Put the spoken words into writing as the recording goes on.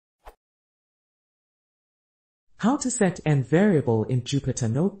How to set n variable in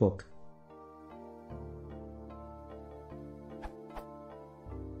Jupyter Notebook.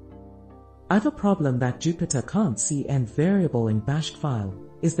 I have a problem that Jupyter can't see n variable in bash file.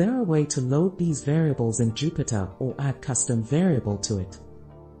 Is there a way to load these variables in Jupyter or add custom variable to it?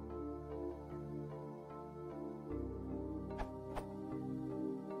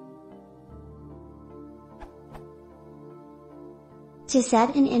 To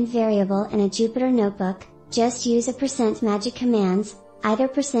set an int variable in a Jupyter Notebook, just use a %magic commands, either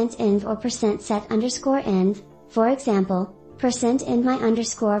 %env or %set_env, for example, %env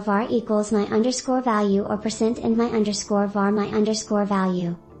my_var equals my_value or %env my_var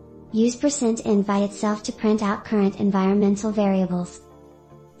my_value. Use %env by itself to print out current environmental variables.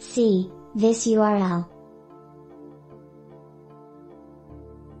 See this URL.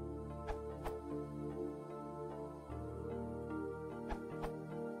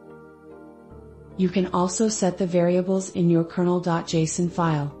 You can also set the variables in your kernel.json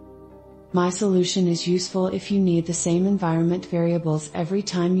file. My solution is useful if you need the same environment variables every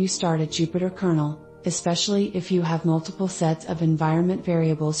time you start a Jupyter kernel, especially if you have multiple sets of environment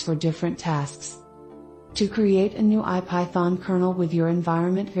variables for different tasks. To create a new IPython kernel with your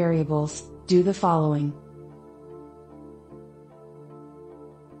environment variables, do the following.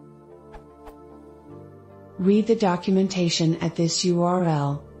 Read the documentation at this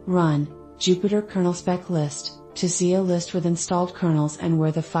URL, run Jupyter kernel spec list, to see a list with installed kernels and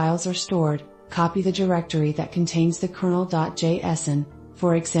where the files are stored. Copy the directory that contains the kernel.json,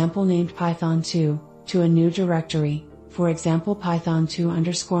 for example named python2, to a new directory, for example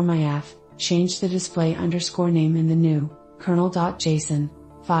python2_myaf, change the display underscore name in the new kernel.json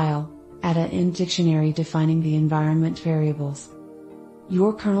file, add a int dictionary defining the environment variables.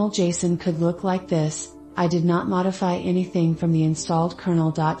 Your kernel.json could look like this. I did not modify anything from the installed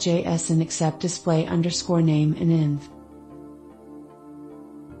kernel.json except display underscore name and env.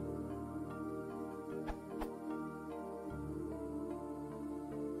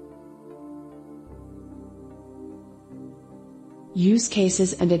 Use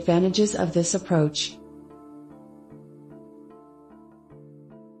cases and advantages of this approach.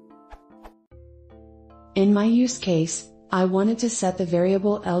 In my use case, I wanted to set the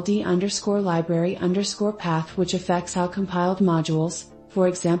variable ld_library_path which affects how compiled modules, for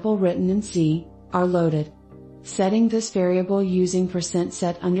example written in C, are loaded. Setting this variable using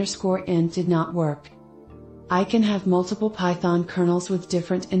 %set_int did not work. I can have multiple Python kernels with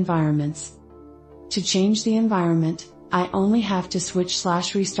different environments. To change the environment, I only have to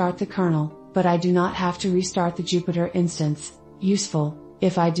switch/restart the kernel, but I do not have to restart the Jupyter instance. Useful,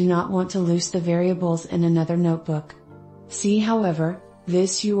 if I do not want to lose the variables in another notebook. See however,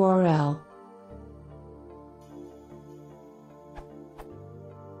 this URL.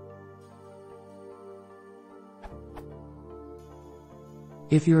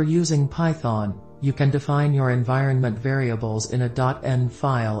 If you're using Python, you can define your environment variables in a .env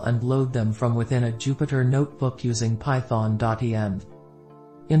file and load them from within a Jupyter Notebook using python.env.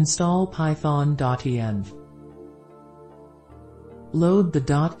 Install python.env. Load the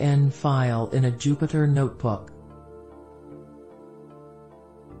 .env file in a Jupyter Notebook.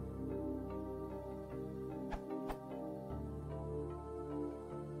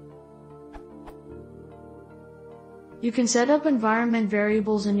 You can set up environment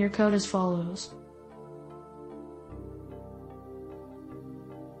variables in your code as follows.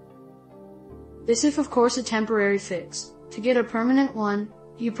 This is of course a temporary fix. To get a permanent one,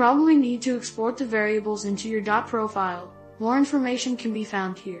 you probably need to export the variables into your .profile. More information can be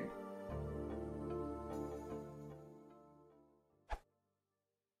found here.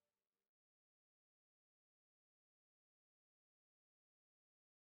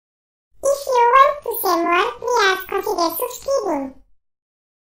 If you want to see more, please consider subscribing.